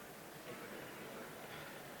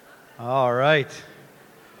All right.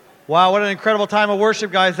 Wow, what an incredible time of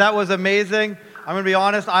worship, guys. That was amazing. I'm going to be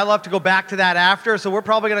honest, I love to go back to that after, so we're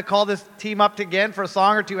probably going to call this team up again for a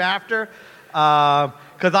song or two after,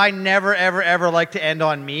 because I never, ever like to end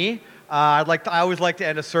on me. I always like to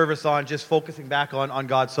end a service on just focusing back on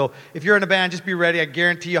God. So if you're in a band, just be ready. I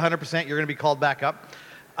guarantee you 100% you're going to be called back up.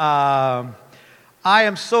 I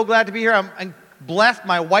am so glad to be here. I'm blessed.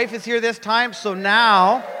 My wife is here this time, so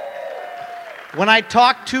now when I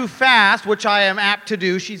talk too fast, which I am apt to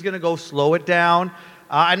do, she's going to go slow it down.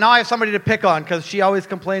 And now I have somebody to pick on because she always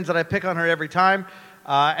complains that I pick on her every time.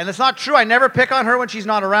 And it's not true. I never pick on her when she's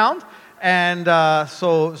not around. And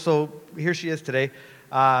so here she is today.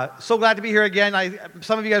 So glad to be here again.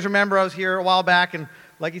 Some of you guys remember I was here a while back, and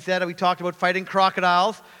like you said, we talked about fighting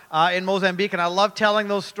crocodiles in Mozambique, and I love telling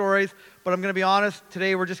those stories, but I'm going to be honest,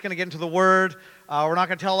 today we're just going to get into the Word. We're not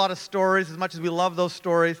going to tell a lot of stories as much as we love those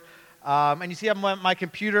stories. And you see I'm on my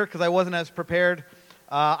computer because I wasn't as prepared.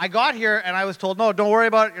 I got here and I was told, no, don't worry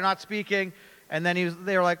about it, you're not speaking. And then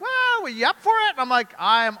they were like, well, were you up for it? And I'm like,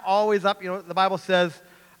 I am always up. You know, the Bible says,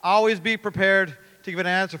 always be prepared to give an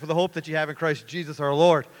answer for the hope that you have in Christ Jesus our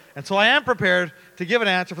Lord. And so I am prepared to give an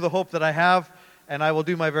answer for the hope that I have, and I will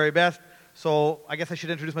do my very best. So I guess I should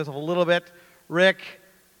introduce myself a little bit. Rick,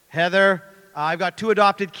 Heather, I've got 2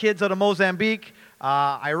 adopted kids out of Mozambique.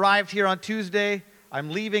 I arrived here on Tuesday. I'm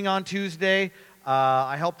leaving on Tuesday.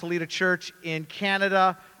 I help to lead a church in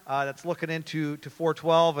Canada that's looking into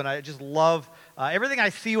 412, and I just love everything I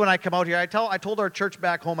see when I come out here. I told our church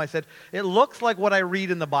back home, I said, it looks like what I read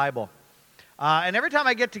in the Bible. And every time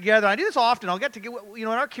I get together, I do this often, I'll get together, you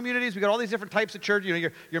know, in our communities, we got all these different types of church. You know,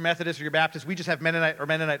 you're Methodist or you're Baptist. We just have Mennonite or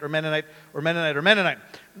Mennonite or Mennonite or Mennonite or Mennonite.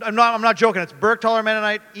 I'm not joking. It's Bergtaler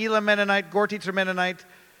Mennonite, Elam Mennonite, Gortitzer Mennonite,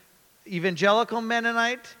 Evangelical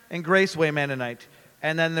Mennonite, and Graceway Mennonite.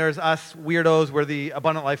 And then there's us weirdos. We're the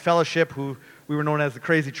Abundant Life Fellowship, who we were known as the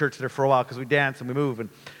crazy church there for a while because we dance and we move.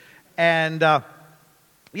 And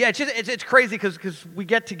yeah, it's crazy because we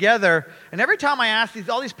get together, and every time I ask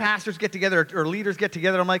all these pastors get together or leaders get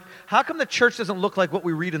together, I'm like, how come the church doesn't look like what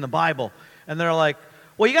we read in the Bible? And they're like,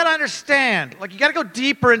 well, you got to understand, like you got to go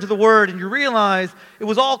deeper into the Word, and you realize it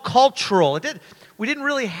was all cultural. We didn't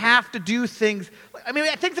really have to do things. I mean,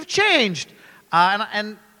 things have changed,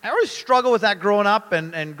 and I always struggle with that growing up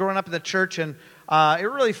and growing up in the church, and it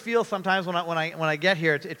really feels sometimes when I get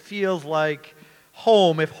here, it feels like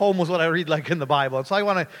home, if home was what I read like in the Bible. And so I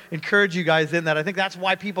want to encourage you guys in that. I think that's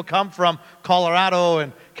why people come from Colorado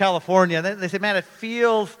and California. And they say, man, it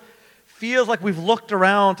feels like we've looked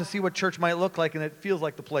around to see what church might look like, and it feels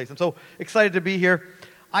like the place. I'm so excited to be here.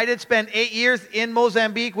 I did spend 8 years in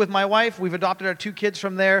Mozambique with my wife. We've adopted our 2 kids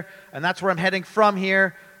from there, and that's where I'm heading from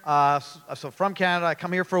here. So from Canada, I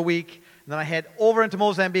come here for a week, and then I head over into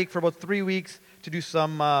Mozambique for about 3 weeks to do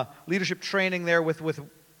some leadership training there with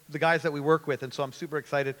the guys that we work with, and so I'm super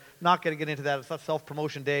excited. Not going to get into that. It's not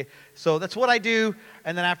self-promotion day. So that's what I do,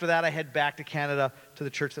 and then after that, I head back to Canada to the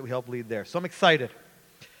church that we help lead there. So I'm excited.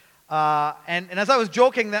 And as I was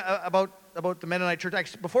joking about the Mennonite church,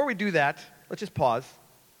 actually, before we do that, let's just pause.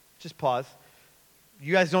 Just pause.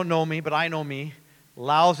 You guys don't know me, but I know me.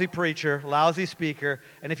 Lousy preacher, lousy speaker,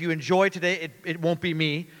 and if you enjoy today, it won't be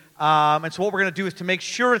me. And so what we're going to do is to make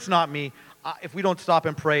sure it's not me. If we don't stop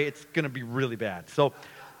and pray, it's going to be really bad. So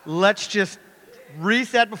let's just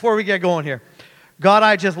reset before we get going here. God,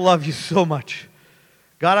 I just love you so much.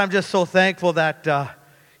 God, I'm just so thankful that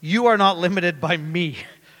you are not limited by me.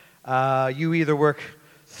 You either work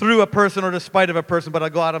through a person or despite of a person, but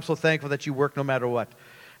God, I'm so thankful that you work no matter what.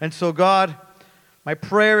 And so God, my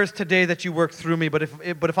prayer is today that you work through me, but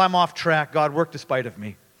if I'm off track, God, work despite of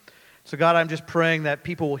me. So God, I'm just praying that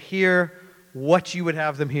people will hear what you would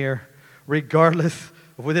have them hear, regardless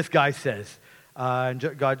of what this guy says.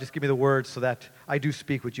 And God, just give me the words so that I do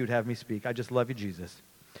speak what you would have me speak. I just love you, Jesus.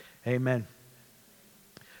 Amen.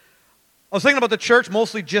 I was thinking about the church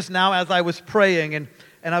mostly just now as I was praying, and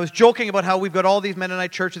I was joking about how we've got all these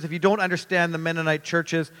Mennonite churches. If you don't understand the Mennonite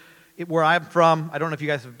churches, where I'm from, I don't know if you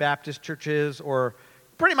guys have Baptist churches or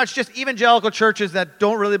pretty much just evangelical churches that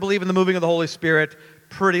don't really believe in the moving of the Holy Spirit,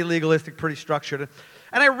 pretty legalistic, pretty structured.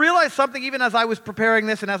 And I realized something even as I was preparing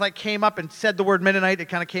this and as I came up and said the word Mennonite, it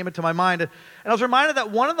kind of came into my mind. And I was reminded that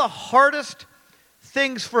one of the hardest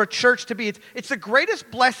things for a church to be, it's the greatest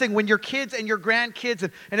blessing when your kids and your grandkids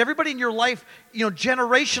and everybody in your life, you know,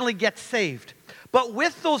 generationally gets saved. But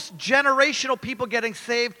with those generational people getting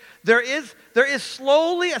saved, there is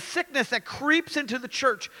slowly a sickness that creeps into the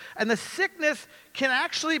church. And the sickness can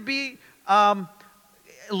actually be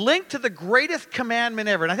linked to the greatest commandment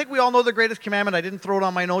ever. And I think we all know the greatest commandment. I didn't throw it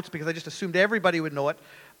on my notes because I just assumed everybody would know it.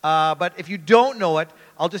 But if you don't know it,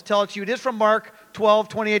 I'll just tell it to you. It is from Mark 12,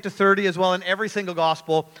 28 to 30 as well in every single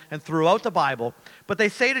gospel and throughout the Bible. But they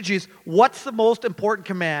say to Jesus, what's the most important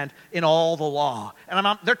command in all the law?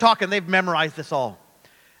 And they're talking, they've memorized this all.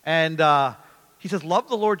 And he says, love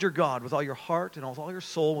the Lord your God with all your heart and with all your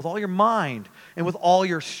soul, with all your mind, and with all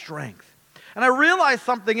your strength. And I realized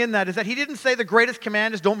something in that is that he didn't say the greatest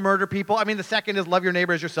command is don't murder people. I mean, the second is love your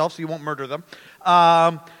neighbor as yourself, so you won't murder them.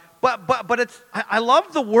 But it's, I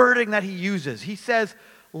love the wording that he uses. He says,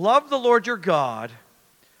 love the Lord your God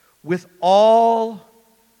with all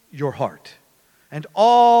your heart and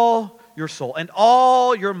all your soul and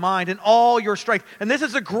all your mind and all your strength. And this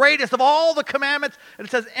is the greatest of all the commandments. And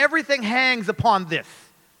it says everything hangs upon this.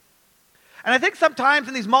 And I think sometimes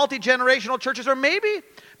in these multi-generational churches, or maybe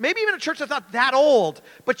even a church that's not that old,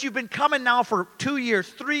 but you've been coming now for 2 years,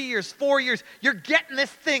 3 years, 4 years, you're getting this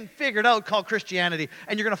thing figured out called Christianity,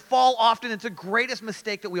 and you're going to fall often into the greatest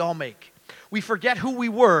mistake that we all make. We forget who we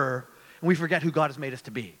were, and we forget who God has made us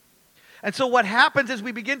to be. And so what happens is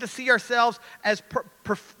we begin to see ourselves as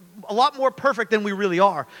a lot more perfect than we really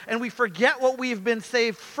are, and we forget what we have been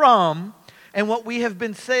saved from and what we have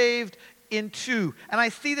been saved into. And I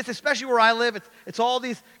see this especially where I live. It's all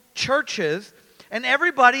these churches, and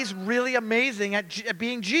everybody's really amazing at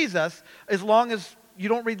being Jesus as long as you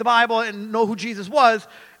don't read the Bible and know who Jesus was.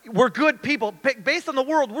 We're good people. Based on the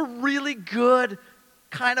world, we're really good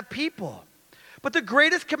kind of people. But the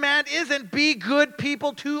greatest command isn't be good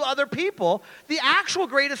people to other people. The actual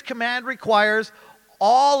greatest command requires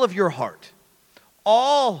all of your heart,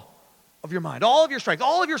 all of your mind, all of your strength,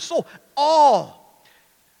 all of your soul, all.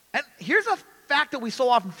 And here's a fact that we so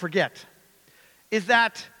often forget, is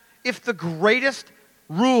that if the greatest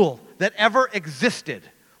rule that ever existed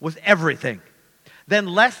was everything, then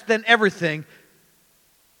less than everything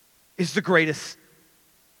is the greatest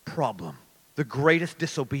problem, the greatest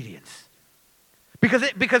disobedience.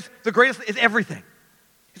 Because the greatest is everything.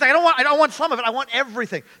 He's like, I don't want some of it, I want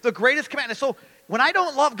everything. The greatest command. And so when I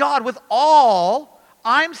don't love God with all,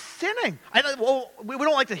 I'm sinning. We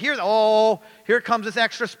don't like to hear that. Oh, here comes this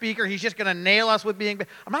extra speaker. He's just going to nail us with being.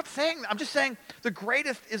 I'm not saying that. I'm just saying the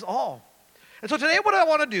greatest is all. And so today what I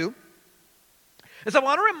want to do is I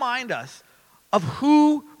want to remind us of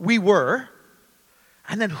who we were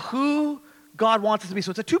and then who God wants us to be. So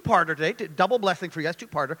it's a two-parter today, double blessing for you guys,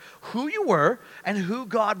 two-parter. Who you were and who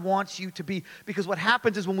God wants you to be. Because what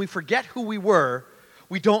happens is when we forget who we were,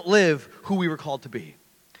 we don't live who we were called to be.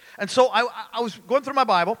 And so I was going through my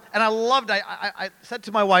Bible, and I loved it. I said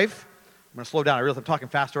to my wife, I'm going to slow down. I realize I'm talking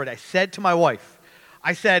fast already. I said to my wife,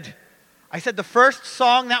 I said the first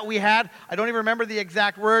song that we had, I don't even remember the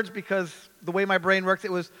exact words because the way my brain works,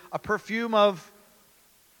 it was a perfume of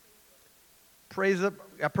praise.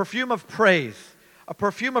 A perfume of praise. A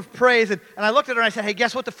perfume of praise. And I looked at her and I said, hey,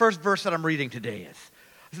 guess what the first verse that I'm reading today is?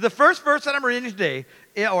 So the first verse that I'm reading today,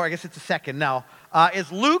 or I guess it's the second now,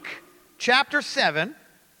 is Luke chapter 7.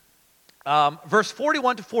 Verse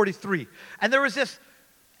 41 to 43. And there was this,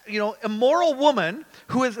 immoral woman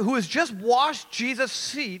who has just washed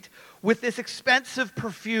Jesus' feet with this expensive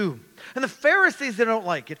perfume. And the Pharisees, they don't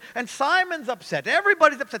like it. And Simon's upset.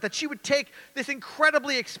 Everybody's upset that she would take this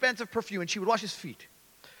incredibly expensive perfume and she would wash his feet.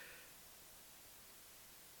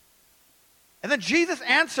 And then Jesus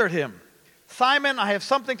answered him, Simon, I have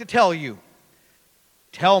something to tell you.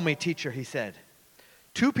 Tell me, teacher, he said.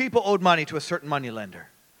 2 people owed money to a certain moneylender.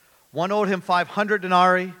 One owed him 500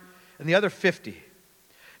 denarii and the other 50.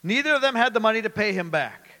 Neither of them had the money to pay him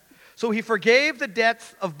back. So he forgave the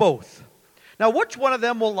debts of both. Now which one of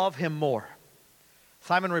them will love him more?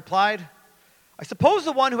 Simon replied, I suppose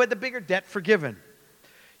the one who had the bigger debt forgiven.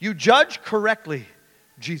 You judge correctly,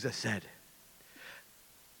 Jesus said.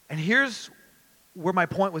 And here's where my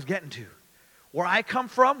point was getting to. Where I come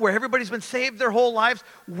from, where everybody's been saved their whole lives,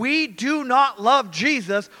 we do not love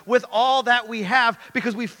Jesus with all that we have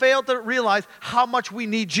because we failed to realize how much we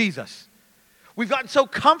need Jesus. We've gotten so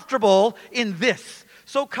comfortable in this,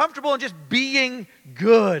 so comfortable in just being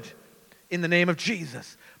good in the name of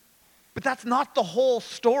Jesus. But that's not the whole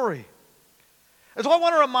story. And so I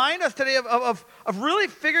want to remind us today of really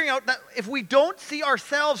figuring out that if we don't see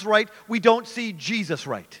ourselves right, we don't see Jesus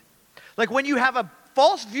right. Like when you have a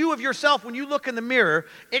false view of yourself, when you look in the mirror,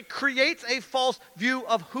 it creates a false view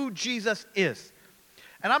of who Jesus is.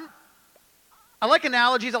 And I like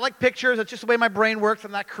analogies, I like pictures, that's just the way my brain works,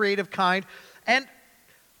 I'm that creative kind. And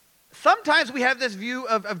sometimes we have this view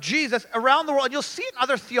of Jesus around the world, and you'll see it in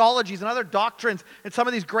other theologies and other doctrines and some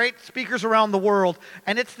of these great speakers around the world,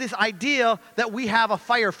 and it's this idea that we have a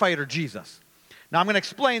firefighter Jesus. Now I'm going to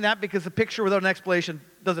explain that because the picture without an explanation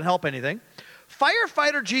doesn't help anything.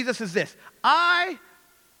 Firefighter Jesus is this. I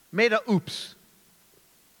made a oops.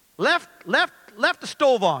 Left the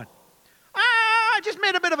stove on. I just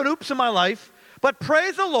made a bit of an oops in my life. But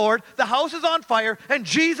praise the Lord, the house is on fire, and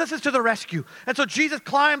Jesus is to the rescue. And so Jesus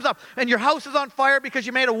climbs up, and your house is on fire because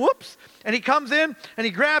you made a whoops, and he comes in, and he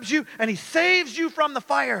grabs you, and he saves you from the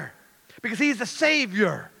fire because he's the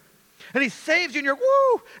Savior. And he saves you, and you're,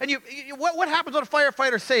 woo! And what happens when a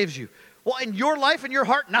firefighter saves you? Well, in your life, in your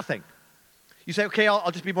heart, nothing. You say, okay, I'll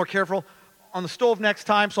just be more careful on the stove next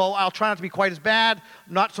time, so I'll try not to be quite as bad,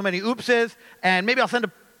 not so many oopses, and maybe I'll send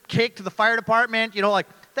a cake to the fire department, like,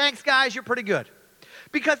 thanks, guys, you're pretty good.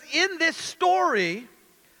 Because in this story,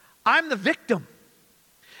 I'm the victim.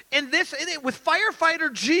 With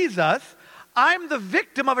firefighter Jesus, I'm the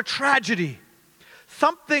victim of a tragedy.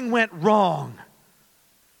 Something went wrong.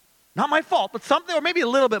 Not my fault, but something, or maybe a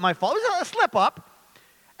little bit my fault. It was a slip up.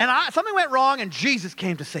 And something went wrong, and Jesus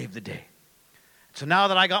came to save the day. So now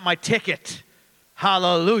that I got my ticket,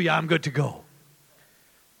 hallelujah, I'm good to go.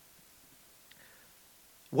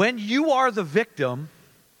 When you are the victim,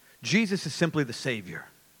 Jesus is simply the Savior.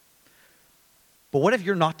 But what if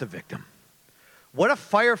you're not the victim? What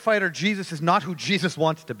if firefighter Jesus is not who Jesus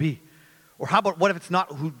wants to be? Or what if it's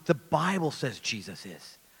not who the Bible says Jesus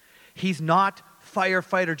is? He's not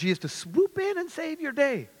firefighter Jesus to swoop in and save your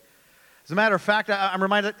day. As a matter of fact, I'm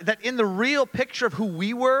reminded that in the real picture of who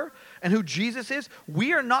we were and who Jesus is,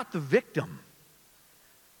 we are not the victim.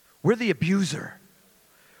 We're the abuser.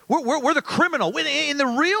 We're the criminal. In the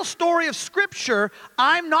real story of Scripture,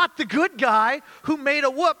 I'm not the good guy who made a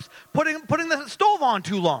whoops putting the stove on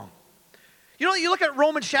too long. You look at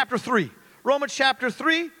Romans chapter 3. Romans chapter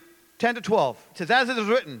 3, 10 to 12. It says, as it is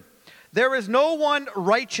written, there is no one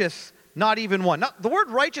righteous, not even one. Now, the word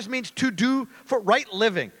righteous means to do for right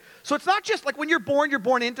living. So it's not just like when you're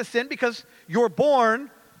born into sin because you're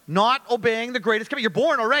born not obeying the greatest command. You're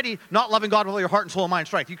born already not loving God with all your heart and soul and mind and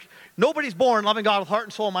strength. Nobody's born loving God with heart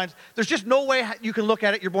and soul and mind. There's just no way you can look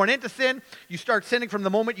at it. You're born into sin. You start sinning from the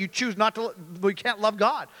moment you choose not to. You can't love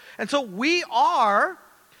God. And so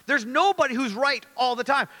there's nobody who's right all the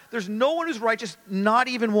time. There's no one who's righteous, not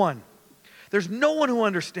even one. There's no one who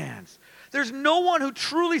understands. There's no one who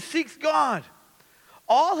truly seeks God.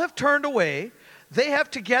 All have turned away. They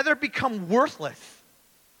have together become worthless.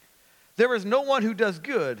 There is no one who does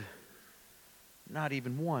good, not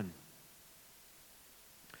even one.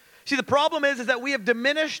 See, the problem is that we have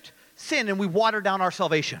diminished sin and we water down our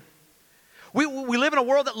salvation. We live in a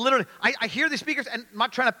world that literally, I hear these speakers, and I'm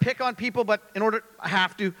not trying to pick on people, but I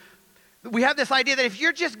have to. We have this idea that if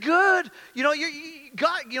you're just good,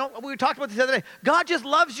 God, we talked about this the other day. God just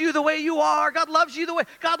loves you the way you are. God loves you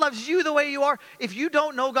the way you are. If you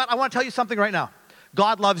don't know God, I want to tell you something right now.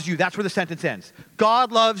 God loves you. That's where the sentence ends.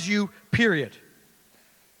 God loves you, period.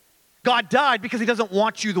 God died because he doesn't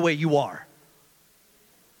want you the way you are.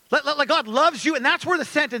 Like God loves you, and that's where the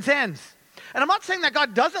sentence ends. And I'm not saying that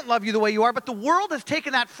God doesn't love you the way you are, but the world has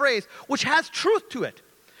taken that phrase, which has truth to it.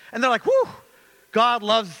 And they're like, whew, God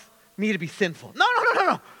loves me to be sinful.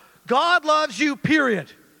 No. God loves you, period.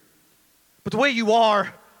 But the way you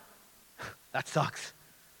are, that sucks.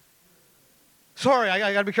 Sorry, I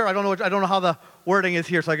got to be careful. I don't know how the wording is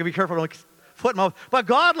here, so I got to be careful. I don't foot mouth. But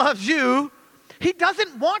God loves you. He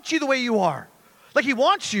doesn't want you the way you are. Like he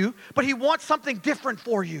wants you, but he wants something different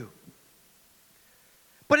for you.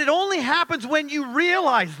 But it only happens when you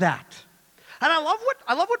realize that. And I love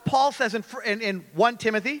what Paul says in 1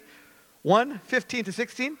 Timothy 1:15 to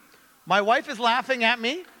 16. My wife is laughing at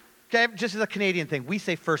me. Okay, just as a Canadian thing, we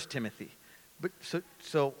say 1 Timothy. But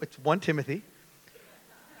so it's 1 Timothy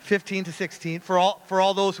 15 to 16 for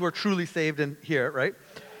all those who are truly saved and here, right?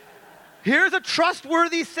 Here's a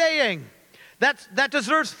trustworthy saying that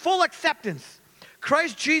deserves full acceptance.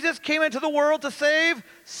 Christ Jesus came into the world to save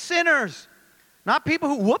sinners. Not people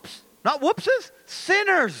who not whoopses,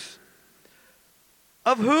 sinners,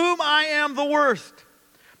 of whom I am the worst.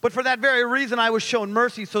 But for that very reason I was shown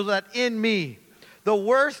mercy, so that in me, the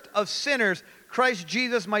worst of sinners, Christ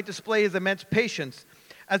Jesus might display his immense patience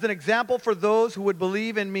as an example for those who would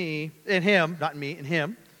believe in him,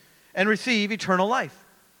 and receive eternal life.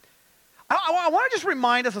 I want to just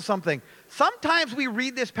remind us of something. Sometimes we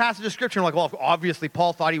read this passage of Scripture and we're like, well, obviously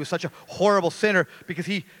Paul thought he was such a horrible sinner because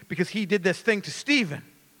he did this thing to Stephen.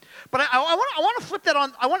 But I want to flip that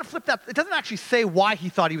on. I want to flip that. It doesn't actually say why he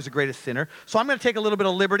thought he was the greatest sinner. So I'm going to take a little bit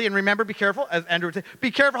of liberty. And remember, be careful, as Andrew would say,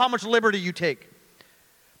 be careful how much liberty you take.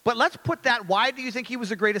 But let's put that, why do you think he was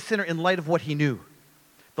the greatest sinner, in light of what he knew?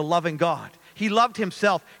 The loving God. He loved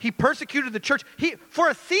himself. He persecuted the church. For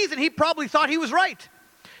a season, he probably thought he was right.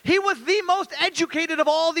 He was the most educated of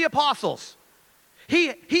all the apostles.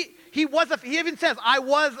 He even says, I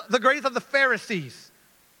was the greatest of the Pharisees.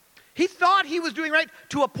 He thought he was doing right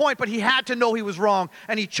to a point, but he had to know he was wrong.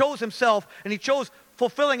 And he chose himself, and he chose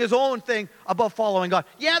fulfilling his own thing above following God.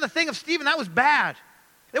 Yeah, the thing of Stephen, that was bad.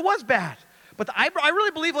 It was bad. But I really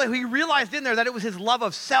believe he realized in there that it was his love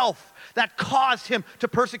of self that caused him to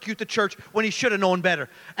persecute the church when he should have known better.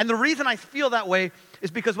 And the reason I feel that way is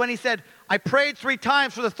because when he said, I prayed 3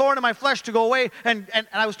 times for the thorn in my flesh to go away, and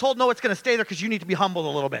I was told, no, it's going to stay there because you need to be humbled a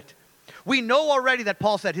little bit. We know already that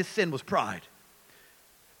Paul said his sin was pride.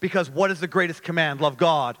 Because what is the greatest command? Love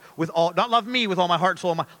God with all, not love me with all my heart and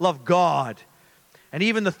soul, love God. And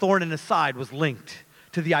even the thorn in his side was linked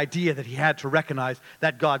to the idea that he had to recognize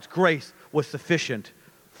that God's grace was sufficient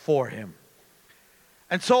for him.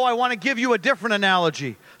 And so I want to give you a different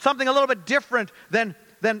analogy, something a little bit different than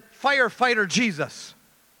firefighter Jesus.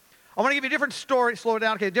 I want to give you a different story, slow it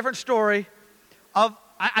down, okay, a different story of,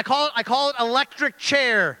 I call it electric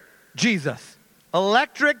chair Jesus.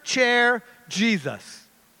 Electric chair Jesus.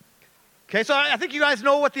 Okay, so I think you guys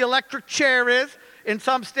know what the electric chair is. In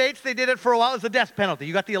some states, they did it for a while as a death penalty.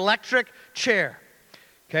 You got the electric chair.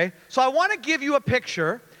 Okay, so I want to give you a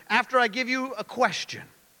picture after I give you a question.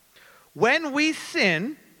 When we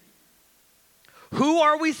sin, who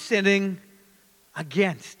are we sinning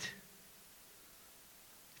against?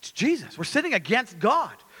 It's Jesus. We're sinning against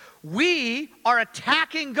God. We are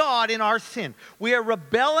attacking God in our sin. We are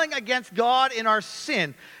rebelling against God in our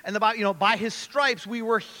sin. And by his stripes we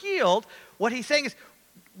were healed. What he's saying is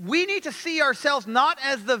we need to see ourselves not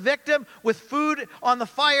as the victim with food on the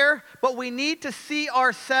fire, but we need to see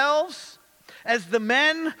ourselves as the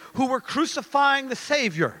men who were crucifying the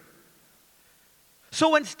Savior.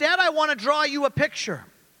 So instead I want to draw you a picture.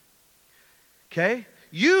 Okay?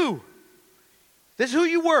 This is who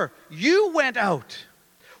you were. You went out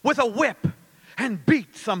with a whip and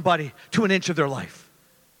beat somebody to an inch of their life.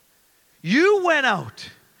 You went out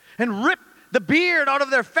and ripped the beard out of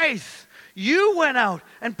their face. You went out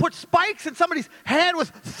and put spikes in somebody's head with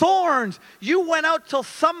thorns. You went out till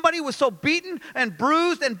somebody was so beaten and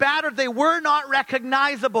bruised and battered they were not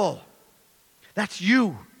recognizable. That's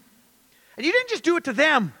you. And you didn't just do it to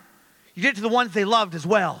them. You did it to the ones they loved as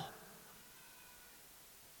well.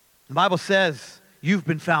 The Bible says you've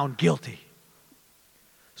been found guilty.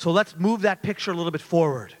 So let's move that picture a little bit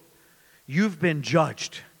forward. You've been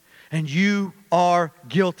judged, and you are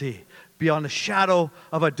guilty beyond a shadow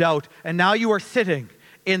of a doubt. And now you are sitting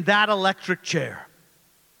in that electric chair.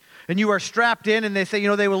 And you are strapped in, and they say,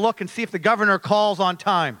 they will look and see if the governor calls on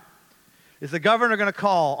time. Is the governor going to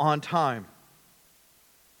call on time?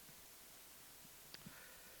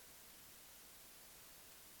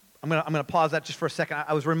 I'm going to pause that just for a second.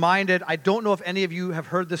 I was reminded, I don't know if any of you have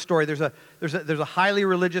heard this story. There's a highly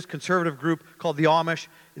religious conservative group called the Amish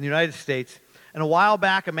in the United States. And a while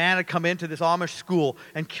back, a man had come into this Amish school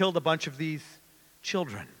and killed a bunch of these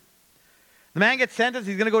children. The man gets sentenced.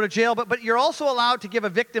 He's going to go to jail. But you're also allowed to give a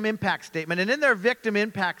victim impact statement. And in their victim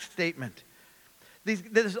impact statement, this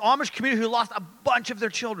Amish community who lost a bunch of their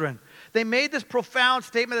children, they made this profound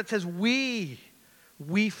statement that says, we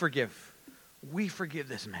forgive. We forgive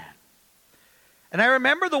this man. And I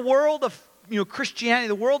remember the world of Christianity,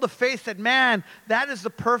 the world of faith said, man, that is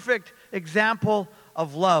the perfect example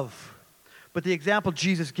of love. But the example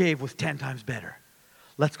Jesus gave was 10 times better.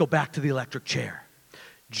 Let's go back to the electric chair.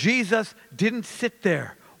 Jesus didn't sit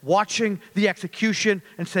there watching the execution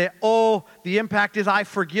and say, oh, the impact is I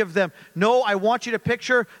forgive them. No, I want you to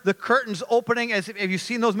picture the curtains opening. Have you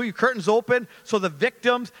seen those movies? Curtains open so the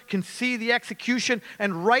victims can see the execution,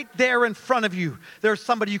 and right there in front of you, there's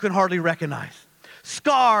somebody you can hardly recognize.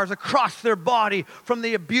 Scars across their body from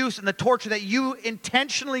the abuse and the torture that you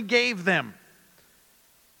intentionally gave them.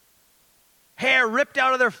 Hair ripped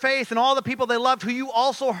out of their face, and all the people they loved who you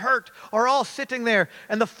also hurt are all sitting there,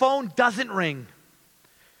 and the phone doesn't ring.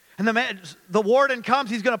 And the warden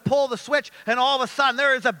comes, he's going to pull the switch, and all of a sudden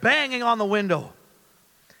there is a banging on the window.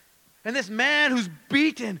 And this man who's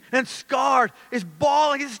beaten and scarred is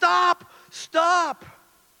bawling. He says, stop.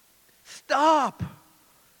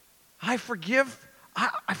 I forgive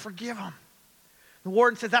him. The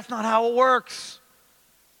warden says, that's not how it works.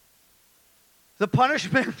 The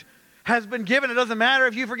punishment has been given. It doesn't matter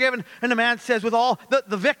if you've forgiven. And the man says, with all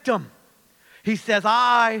the victim, he says,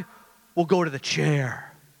 I will go to the chair.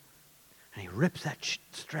 And he rips that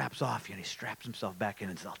straps off you, and he straps himself back in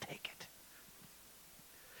and says, I'll take it.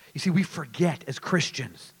 You see, we forget as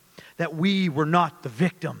Christians that we were not the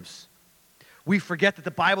victims. We forget that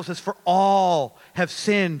the Bible says, for all have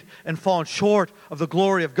sinned and fallen short of the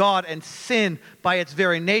glory of God, and sin by its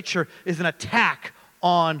very nature is an attack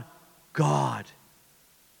on God.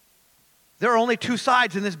 There are only 2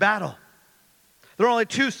 sides in this battle. There are only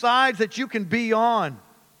 2 sides that you can be on.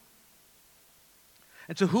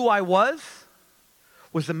 And so who I was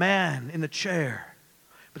the man in the chair.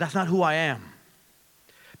 But that's not who I am.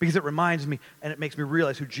 Because it reminds me and it makes me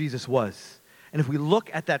realize who Jesus was. And if we look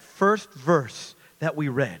at that first verse that we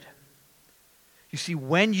read, you see,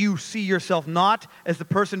 when you see yourself not as the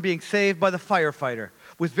person being saved by the firefighter,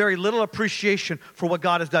 with very little appreciation for what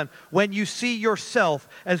God has done, when you see yourself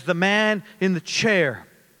as the man in the chair,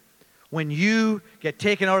 when you get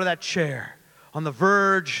taken out of that chair on the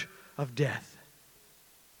verge of death,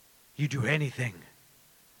 you do anything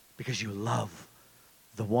because you love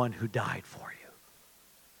the one who died for you,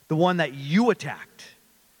 the one that you attacked,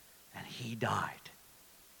 and he died.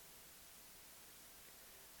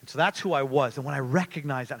 And so that's who I was. And when I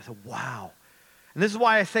recognized that, I said, wow. And this is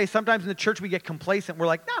why I say sometimes in the church we get complacent. We're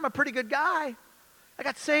like, I'm a pretty good guy. I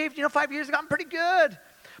got saved, 5 years ago. I'm pretty good.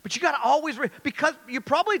 But you got to always, because you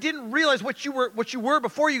probably didn't realize what you were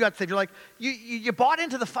before you got saved. You're like, you bought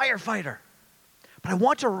into the firefighter. But I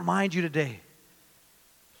want to remind you today,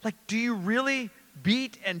 like, do you really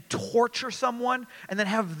beat and torture someone and then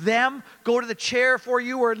have them go to the chair for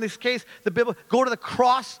you, or in this case, the Bible, go to the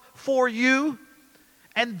cross for you?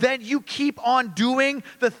 And then you keep on doing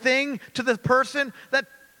the thing to the person that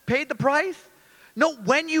paid the price? No,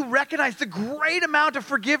 when you recognize the great amount of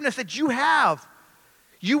forgiveness that you have,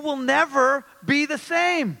 you will never be the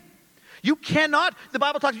same. You cannot, the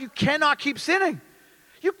Bible talks about you cannot keep sinning.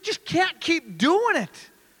 You just can't keep doing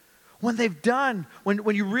it when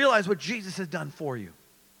when you realize what Jesus has done for you.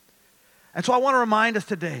 And so I want to remind us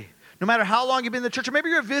today, no matter how long you've been in the church, or maybe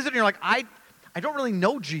you're a visitor and you're like, I don't really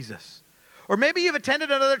know Jesus. Or maybe you've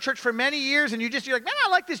attended another church for many years and you're like, man, I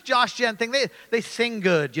like this Josh Jen thing. They sing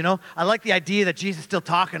good, I like the idea that Jesus is still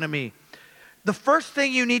talking to me. The first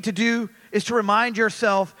thing you need to do is to remind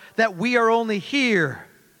yourself that we are only here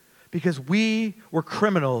because we were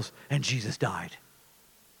criminals and Jesus died.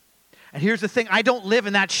 And here's the thing, I don't live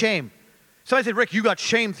in that shame. Somebody said, Rick, you got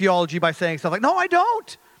shame theology by saying stuff like, no, I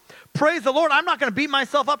don't. Praise the Lord, I'm not going to beat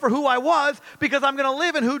myself up for who I was because I'm going to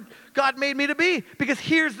live in who God made me to be. Because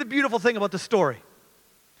here's the beautiful thing about the story.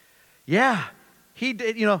 Yeah, he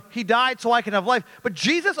did, he died so I can have life. But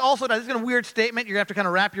Jesus also died. This is a weird statement. You're going to have to kind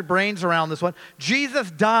of wrap your brains around this one.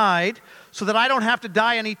 Jesus died so that I don't have to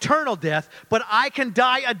die an eternal death, but I can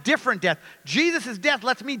die a different death. Jesus' death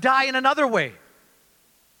lets me die in another way.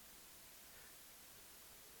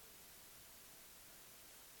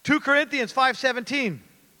 Corinthians 5:17.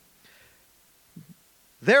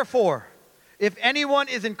 Therefore, if anyone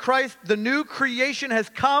is in Christ, the new creation has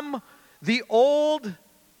come, the old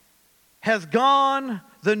has gone,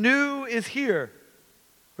 the new is here.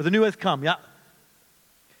 Or the new has come, yeah.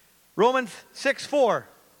 Romans 6:4.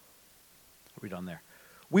 Read on there.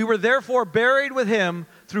 We were therefore buried with him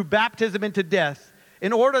through baptism into death,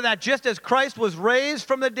 in order that just as Christ was raised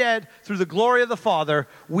from the dead through the glory of the Father,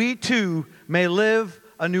 we too may live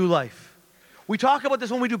a new life. We talk about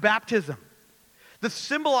this when we do baptism. The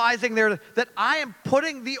symbolizing there that I am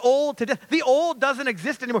putting the old to death. The old doesn't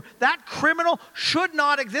exist anymore. That criminal should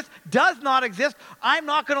not exist, does not exist. I'm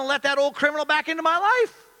not going to let that old criminal back into my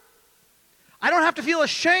life. I don't have to feel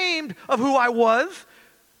ashamed of who I was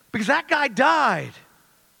because that guy died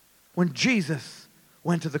when Jesus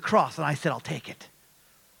went to the cross and I said, I'll take it.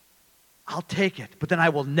 I'll take it, but then I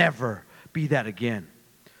will never be that again.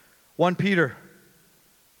 1 Peter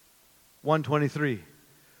 1:23.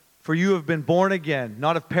 For you have been born again,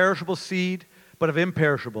 not of perishable seed, but of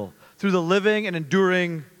imperishable, through the living and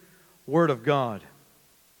enduring Word of God.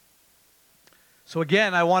 So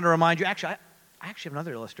again, I want to remind you, I actually have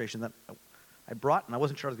another illustration that I brought, and I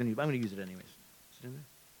wasn't sure I was going to use, but I'm going to use it anyways. Is it in there?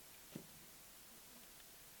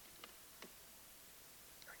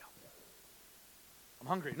 There we go. I'm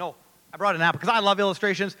hungry. No, I brought an apple because I love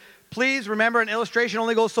illustrations. Please remember, an illustration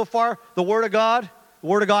only goes so far. The Word of God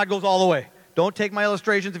goes all the way. Don't take my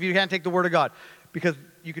illustrations if you can't take the Word of God, because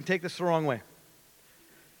you can take this the wrong way.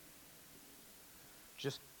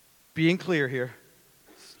 Just being clear here.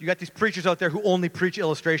 You got these preachers out there who only preach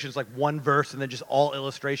illustrations, like one verse and then just all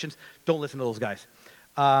illustrations. Don't listen to those guys.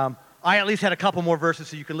 I at least had a couple more verses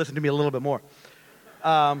so you can listen to me a little bit more.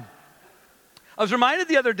 I was reminded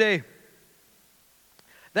the other day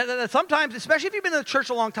that sometimes, especially if you've been in the church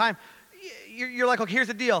a long time, you're like, okay, here's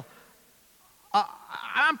the deal.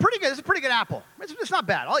 I'm pretty good. This is a pretty good apple. It's not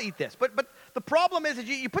bad. I'll eat this. But the problem is that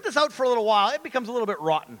you put this out for a little while, it becomes a little bit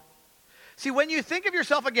rotten. See, when you think of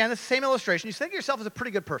yourself, again, this same illustration, you think of yourself as a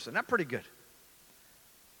pretty good person. Not pretty good.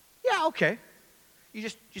 Yeah, okay. You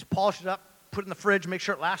just polish it up, put it in the fridge, make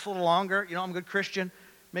sure it lasts a little longer. I'm a good Christian.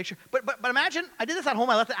 Make sure. But imagine, I did this at home.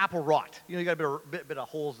 I let the apple rot. You got a bit of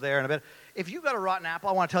holes there and a bit. If you got a rotten apple,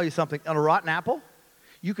 I want to tell you something. On a rotten apple,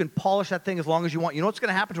 You can polish that thing as long as you want. You know what's going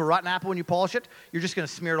to happen to a rotten apple when you polish it? You're just going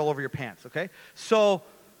to smear it all over your pants, okay? So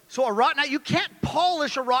a rotten apple, you can't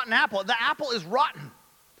polish a rotten apple. The apple is rotten.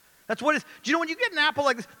 That's what it is. Do you know when you get an apple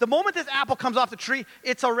like this, the moment this apple comes off the tree,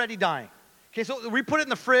 it's already dying. Okay, so we put it in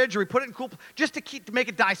the fridge or we put it in cool, just to make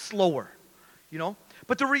it die slower, you know?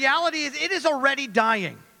 But the reality is it is already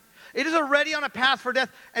dying. It is already on a path for death.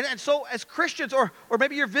 And so as Christians, or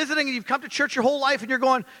maybe you're visiting and you've come to church your whole life and you're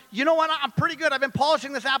going, you know what, I'm pretty good. I've been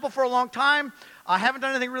polishing this apple for a long time. I haven't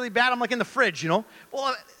done anything really bad. I'm like in the fridge, you know?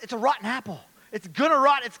 Well, it's a rotten apple. It's going to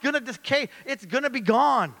rot. It's going to decay. It's going to be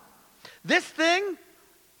gone. This thing,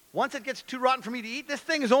 once it gets too rotten for me to eat, this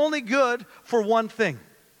thing is only good for one thing.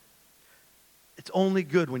 It's only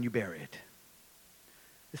good when you bury it.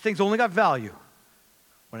 This thing's only got value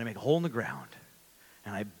when I make a hole in the ground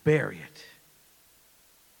and I bury it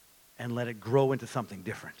and let it grow into something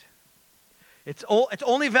different. It's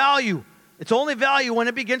only value. It's only value when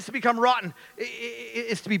it begins to become rotten.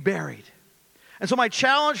 It's to be buried. And so my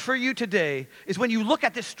challenge for you today is when you look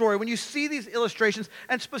at this story, when you see these illustrations,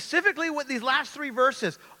 and specifically with these last 3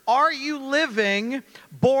 verses, are you living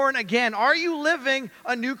born again? Are you living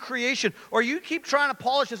a new creation? Or you keep trying to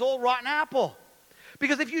polish this old rotten apple?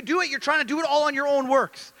 Because if you do it, you're trying to do it all on your own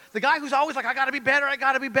works. The guy who's always like, I got to be better, I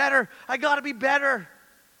got to be better, I got to be better.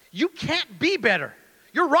 You can't be better.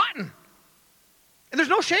 You're rotten. And there's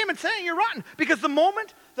no shame in saying you're rotten. Because the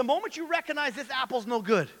moment you recognize this apple's no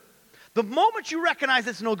good, the moment you recognize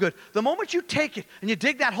it's no good, the moment you take it and you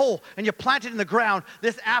dig that hole and you plant it in the ground,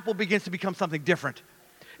 this apple begins to become something different.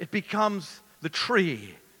 It becomes the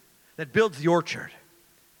tree that builds the orchard.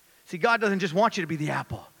 See, God doesn't just want you to be the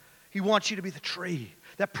apple. He wants you to be the tree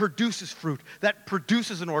that produces fruit, that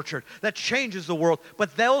produces an orchard, that changes the world.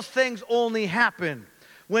 But those things only happen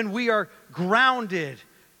when we are grounded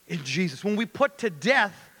in Jesus, when we put to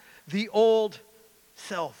death the old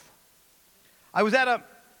self. I was at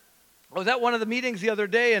one of the meetings the other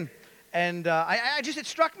day, and it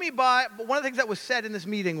struck me by one of the things that was said in this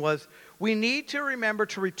meeting was we need to remember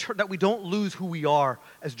to return, that we don't lose who we are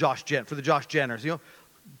as for the Josh Jenners. You know,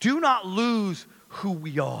 do not lose who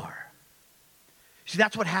we are. See,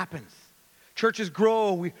 that's what happens. Churches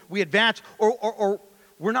grow, we advance, or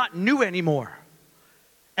we're not new anymore.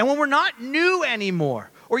 And when we're not new anymore,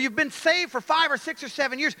 or you've been saved for 5 or 6 or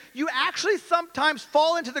 7 years, you actually sometimes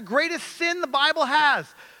fall into the greatest sin the Bible has.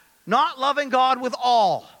 Not loving God with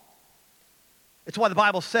all. It's why the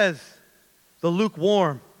Bible says the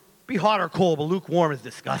lukewarm, be hot or cold, but lukewarm is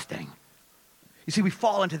disgusting. You see, we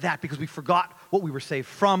fall into that because we forgot what we were saved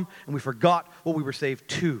from, and we forgot what we were saved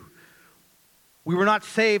to. We were not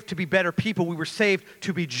saved to be better people. We were saved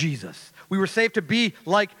to be Jesus. We were saved to be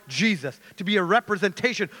like Jesus, to be a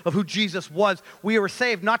representation of who Jesus was. We were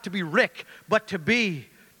saved not to be Rick, but to be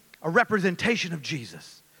a representation of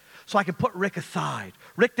Jesus. So I can put Rick aside.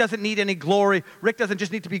 Rick doesn't need any glory. Rick doesn't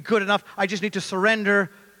just need to be good enough. I just need to surrender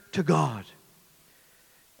to God.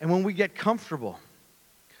 And when we get comfortable,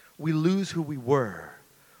 we lose who we were.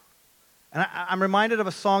 And I'm reminded of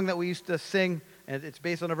a song that we used to sing, and it's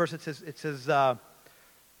based on a verse. It says,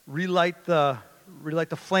 relight the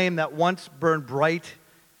flame that once burned bright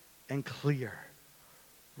and clear.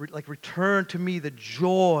 Return to me the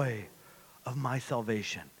joy of my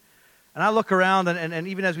salvation. And I look around, and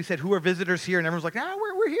even as we said, who are visitors here? And everyone's like,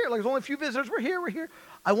 we're here. Like, there's only a few visitors. We're here.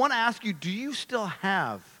 I want to ask you, do you still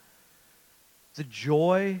have the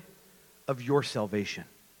joy of your salvation?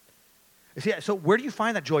 You see, so where do you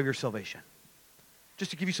find that joy of your salvation?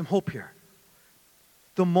 Just to give you some hope here.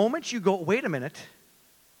 The moment you go, wait a minute,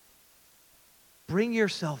 bring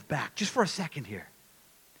yourself back, just for a second here,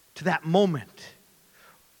 to that moment.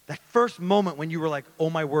 That first moment when you were like, oh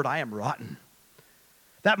my word, I am rotten.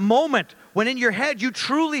 That moment when in your head you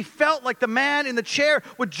truly felt like the man in the chair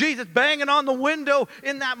with Jesus banging on the window,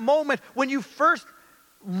 in that moment when you first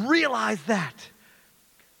realized that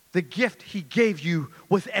the gift he gave you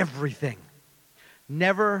was everything.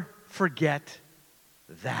 Never forget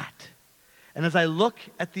that. And as I look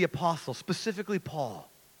at the apostles, specifically Paul,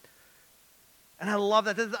 and I love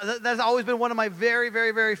that. That's always been one of my very,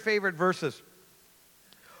 very, very favorite verses.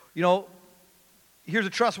 You know, here's a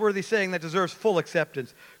trustworthy saying that deserves full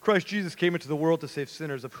acceptance. Christ Jesus came into the world to save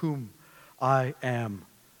sinners, of whom I am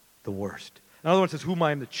the worst. Another one says, whom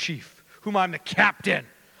I am the chief, whom I'm the captain.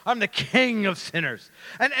 I'm the king of sinners.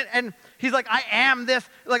 And he's like, I am this.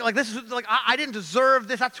 Like this is like I didn't deserve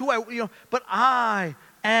this. That's who but I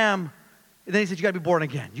am. And then he said, you got to be born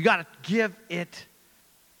again. You got to give it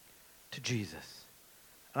to Jesus.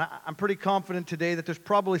 And I'm pretty confident today that there's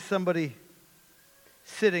probably somebody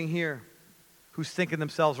sitting here who's thinking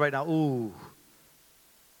themselves right now, ooh,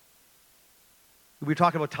 We were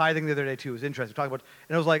talking about tithing the other day too. It was interesting. Talking about,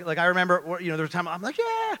 and it was like I remember, there was a time I'm like,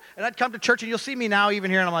 yeah, and I'd come to church, and you'll see me now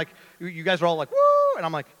even here, and I'm like, you guys are all like, woo, and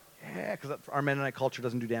I'm like, yeah, because our Mennonite culture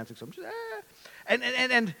doesn't do dancing, so I'm just,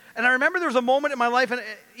 and I remember there was a moment in my life, and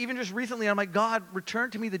even just recently, I'm like, God,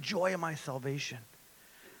 return to me the joy of my salvation.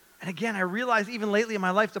 And again, I realized even lately in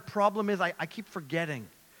my life, the problem is I keep forgetting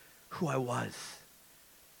who I was,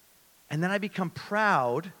 and then I become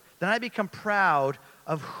proud.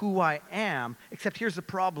 Of who I am, except here's the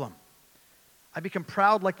problem. I become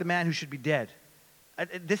proud like the man who should be dead.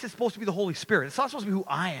 This is supposed to be the Holy Spirit. It's not supposed to be who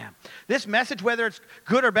I am. This message, whether it's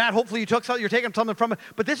good or bad, hopefully you're taking something from it,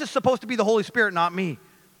 but this is supposed to be the Holy Spirit, not me.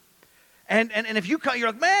 And if you come,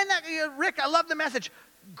 you're like, man, Rick, I love the message.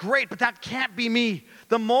 Great, but that can't be me.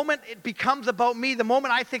 The moment it becomes about me, the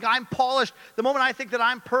moment I think I'm polished, the moment I think that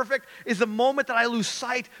I'm perfect, is the moment that I lose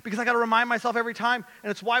sight, because I got to remind myself every time.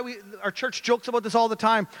 And it's why our church jokes about this all the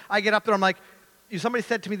time. I get up there, I'm like, somebody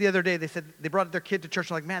said to me the other day, they brought their kid to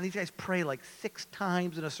church, and like, man, these guys pray like 6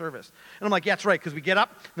 times in a service. And I'm like, yeah, that's right, because we get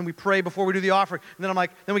up, and then we pray before we do the offering. And then I'm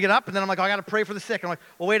like, then we get up, and then I'm like, oh, I got to pray for the sick. And I'm like,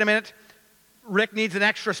 well, wait a minute. Rick needs an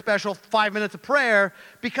extra special 5 minutes of prayer,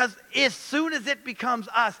 because as soon as it becomes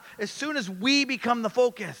us, as soon as we become the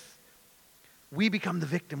focus, we become the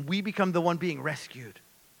victim. We become the one being rescued.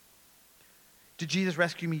 Did Jesus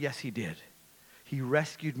rescue me? Yes, he did. He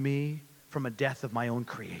rescued me from a death of my own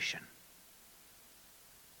creation.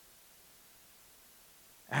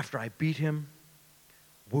 After I beat him,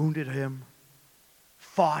 wounded him,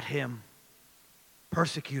 fought him,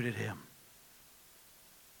 persecuted him.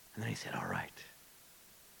 And then he said, all right,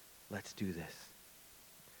 let's do this.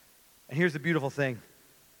 And here's the beautiful thing.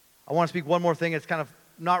 I want to speak one more thing. It's kind of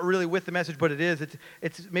not really with the message, but it is.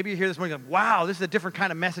 It's maybe you hear this morning, like, wow, this is a different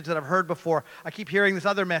kind of message that I've heard before. I keep hearing this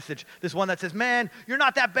other message, this one that says, man, you're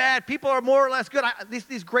not that bad. People are more or less good.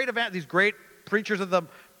 These great events, these great preachers of the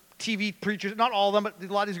TV preachers, not all of them, but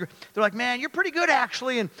a lot of these, they're like, man, you're pretty good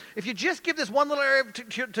actually. And if you just give this one little area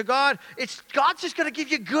to God, God's just going to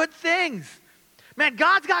give you good things. Man,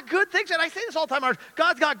 God's got good things. And I say this all the time.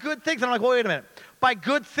 God's got good things. And I'm like, well, wait a minute. By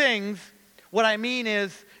good things, what I mean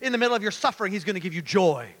is, in the middle of your suffering, he's going to give you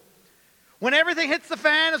joy. When everything hits the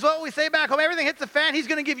fan, is what we say back home, everything hits the fan, he's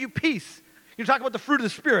going to give you peace. You talk about the fruit of the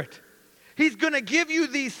Spirit. He's going to give you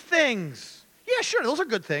these things. Yeah, sure, those are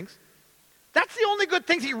good things. That's the only good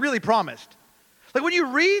things he really promised. Like when you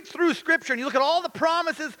read through Scripture and you look at all the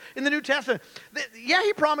promises in the New Testament, yeah,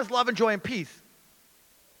 he promised love and joy and peace.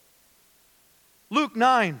 Luke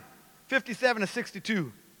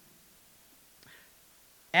 9:57-62.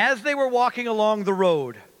 As they were walking along the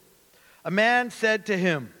road, a man said to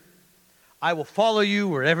him, I will follow you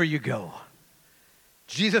wherever you go.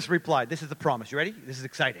 Jesus replied, this is the promise. You ready? This is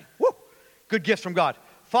exciting. Woo! Good gifts from God.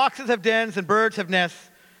 Foxes have dens and birds have nests,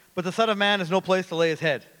 but the Son of Man has no place to lay his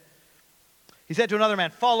head. He said to another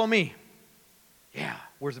man, follow me. Yeah,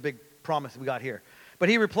 where's the big promise we got here? But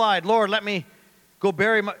he replied, Lord, let me go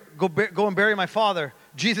and bury my father.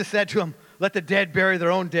 Jesus said to him, let the dead bury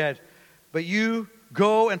their own dead, but you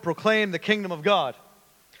go and proclaim the kingdom of God.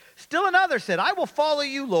 Still another said, I will follow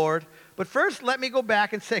you, Lord, but first let me go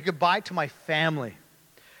back and say goodbye to my family.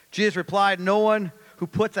 Jesus replied, no one who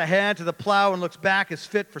puts a hand to the plow and looks back is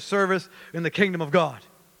fit for service in the kingdom of God.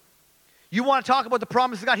 You want to talk about the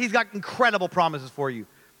promises of God? He's got incredible promises for you.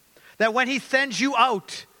 That when he sends you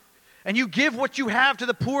out and you give what you have to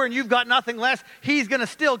the poor and you've got nothing less, he's going to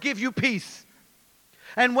still give you peace.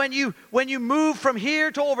 And when you move from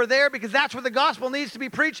here to over there, because that's where the gospel needs to be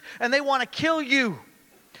preached, and they want to kill you,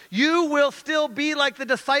 you will still be like the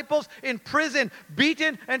disciples in prison,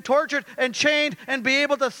 beaten and tortured and chained, and be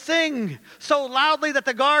able to sing so loudly that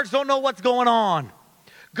the guards don't know what's going on.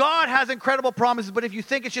 God has incredible promises, but if you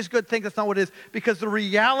think it's just good things, that's not what it is. Because the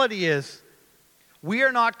reality is, we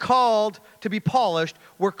are not called to be polished.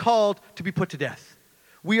 We're called to be put to death.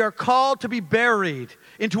 We are called to be buried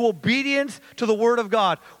into obedience to the Word of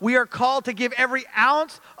God. We are called to give every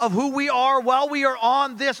ounce of who we are while we are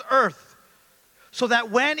on this earth, so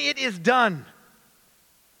that when it is done,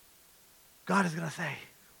 God is going to say,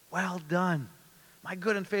 well done, my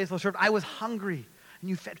good and faithful servant. I was hungry and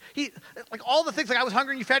you fed. Like all the things, like I was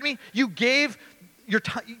hungry and you fed me. You gave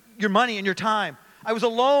your money and your time. I was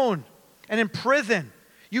alone and in prison.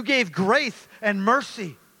 You gave grace and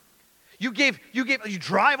mercy. You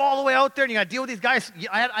drive all the way out there and you got to deal with these guys.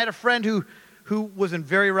 I had a friend who was in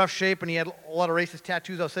very rough shape, and he had a lot of racist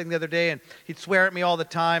tattoos. I was saying the other day, and he'd swear at me all the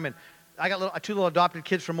time. And I got two little adopted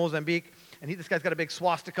kids from Mozambique, and this guy's got a big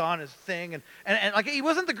swastika on his thing, and like he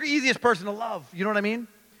wasn't the easiest person to love. You know what I mean?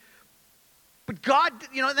 But God,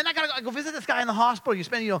 and then I got to go visit this guy in the hospital. You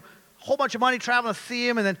spend, whole bunch of money traveling to see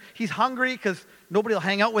him, and then he's hungry because nobody will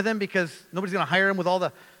hang out with him because nobody's going to hire him with all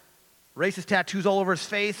the racist tattoos all over his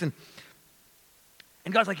face. And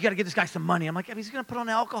God's like, you got to give this guy some money. I'm like, yeah, he's going to put on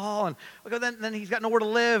alcohol, and then he's got nowhere to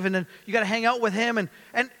live, and then you got to hang out with him. And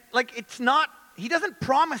like, it's not, he doesn't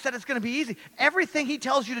promise that it's going to be easy. Everything he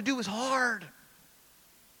tells you to do is hard.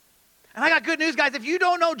 And I got good news, guys. If you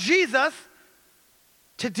don't know Jesus,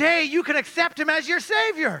 today you can accept him as your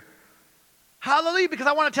Savior. Hallelujah, because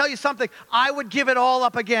I want to tell you something. I would give it all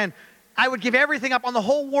up again. I would give everything up on the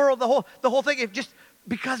whole world, the whole thing, if just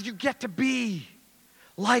because you get to be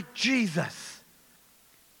like Jesus.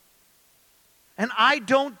 And I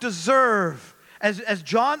don't deserve, as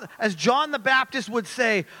John the Baptist would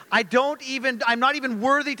say, I'm not even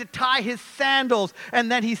worthy to tie his sandals.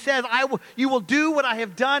 And then he says, you will do what I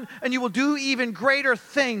have done, and you will do even greater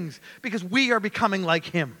things, because we are becoming like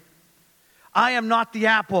him. I am not the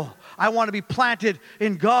apple. I want to be planted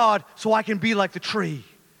in God so I can be like the tree.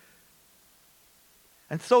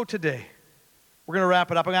 And so today, we're going to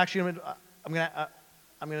wrap it up. I'm going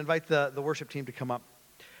to invite the worship team to come up.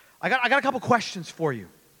 I got a couple questions for you.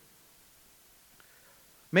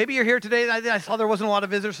 Maybe you're here today. I saw there wasn't a lot of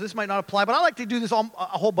visitors, so this might not apply, but I like to do this a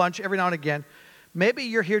whole bunch every now and again. Maybe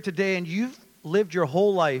you're here today and you've lived your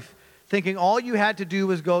whole life thinking all you had to do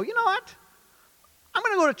was go, you know what? I'm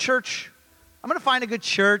going to go to church. I'm going to find a good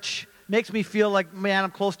church. Makes me feel like, man,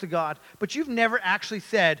 I'm close to God. But you've never actually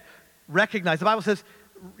recognize. The Bible says,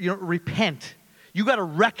 repent. You got to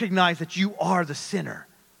recognize that you are the sinner.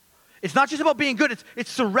 It's not just about being good.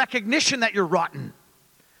 It's the recognition that you're rotten.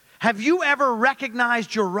 Have you ever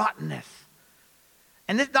recognized your rottenness?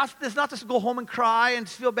 And this not to go home and cry and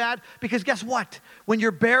feel bad, because guess what? When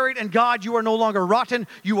you're buried in God, you are no longer rotten.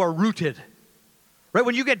 You are rooted. Right?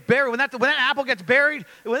 When you get buried, when that apple gets buried,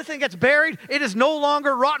 when this thing gets buried, it is no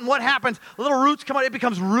longer rotten. What happens? Little roots come out. It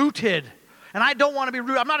becomes rooted. And I don't want to be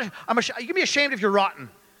rooted. You can be ashamed if you're rotten.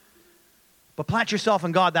 But plant yourself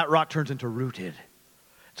in God, that rot turns into rooted.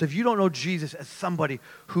 So if you don't know Jesus as somebody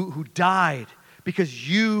who died because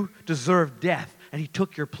you deserved death and he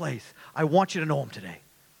took your place, I want you to know him today.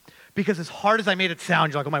 Because as hard as I made it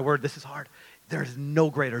sound, you're like, oh my word, this is hard. There's no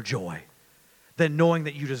greater joy than knowing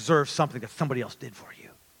that you deserve something that somebody else did for you.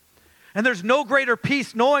 And there's no greater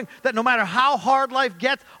peace knowing that no matter how hard life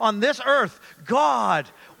gets on this earth, God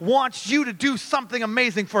wants you to do something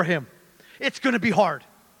amazing for him. It's going to be hard.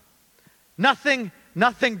 Nothing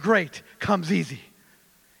great comes easy.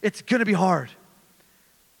 It's going to be hard.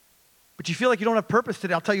 But you feel like you don't have purpose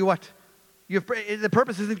today. I'll tell you what. The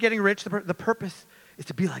purpose isn't getting rich. The purpose is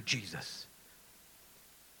to be like Jesus.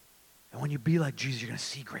 And when you be like Jesus, you're going to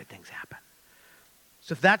see great things happen.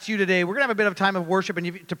 So if that's you today, we're going to have a bit of time of worship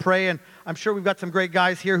and to pray. And I'm sure we've got some great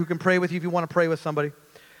guys here who can pray with you if you want to pray with somebody.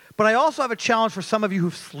 But I also have a challenge for some of you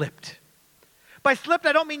who've slipped. By slipped,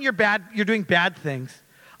 I don't mean you're doing bad things.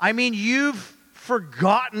 I mean you've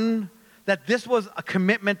forgotten that this was a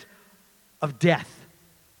commitment of death.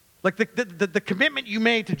 Like the commitment you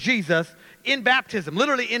made to Jesus in baptism,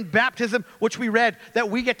 literally in baptism, which we read, that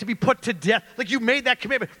we get to be put to death. Like you made that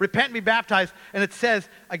commitment, repent and be baptized. And it says,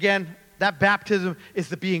 again, that baptism is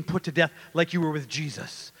the being put to death like you were with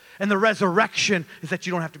Jesus. And the resurrection is that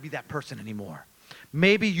you don't have to be that person anymore.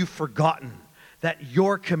 Maybe you've forgotten that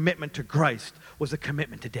your commitment to Christ was a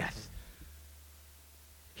commitment to death.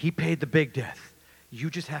 He paid the big death.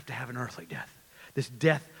 You just have to have an earthly death. This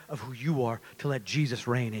death of who you are to let Jesus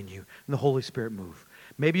reign in you and the Holy Spirit move.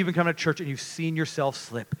 Maybe you've been coming to church and you've seen yourself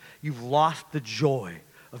slip. You've lost the joy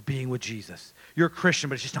of being with Jesus. You're a Christian,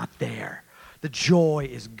 but it's just not there. The joy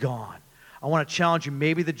is gone. I want to challenge you,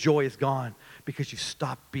 maybe the joy is gone because you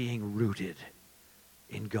stopped being rooted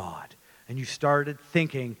in God. And you started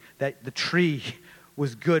thinking that the tree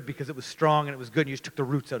was good because it was strong and it was good, and you just took the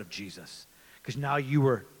roots out of Jesus because now you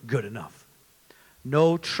were good enough.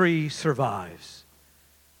 No tree survives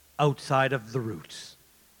outside of the roots.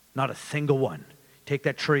 Not a single one. Take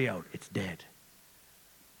that tree out, it's dead.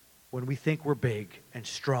 When we think we're big and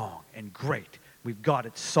strong and great, we've got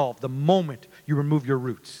it solved. The moment you remove your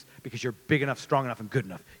roots, because you're big enough, strong enough, and good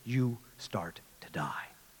enough, you start to die.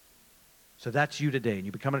 So that's you today, and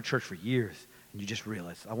you've been coming to church for years, and you just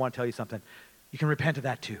realize, I want to tell you something. You can repent of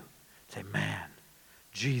that too. Say, man,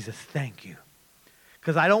 Jesus, thank you.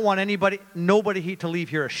 Because I don't want nobody to leave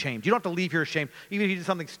here ashamed. You don't have to leave here ashamed. Even if you did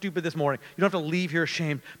something stupid this morning, you don't have to leave here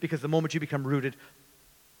ashamed, because the moment you become rooted,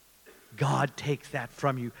 God takes that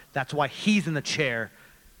from you. That's why he's in the chair.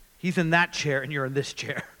 He's in that chair, and you're in this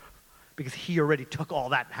chair. Because he already took all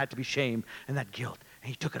that had to be shame and that guilt, and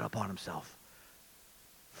he took it upon himself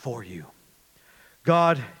for you.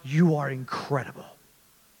 God, you are incredible.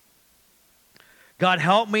 God,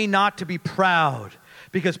 help me not to be proud,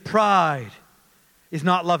 because pride is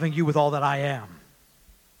not loving you with all that I am.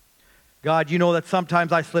 God, you know that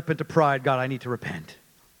sometimes I slip into pride. God, I need to repent.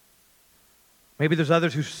 Maybe there's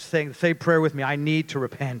others who say prayer with me. I need to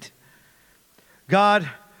repent. God,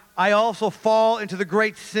 I also fall into the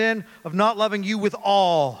great sin of not loving you with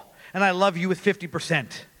all, and I love you with 50%.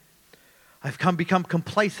 I've become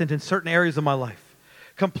complacent in certain areas of my life.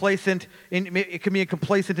 It can be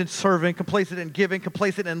complacent in serving, complacent in giving,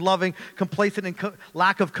 complacent in loving, complacent in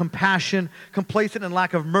lack of compassion, complacent in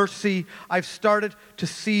lack of mercy. I've started to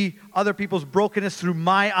see other people's brokenness through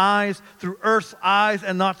my eyes, through earth's eyes,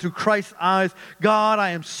 and not through Christ's eyes. God,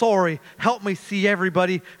 I am sorry. Help me see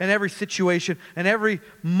everybody and every situation and every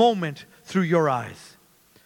moment through your eyes.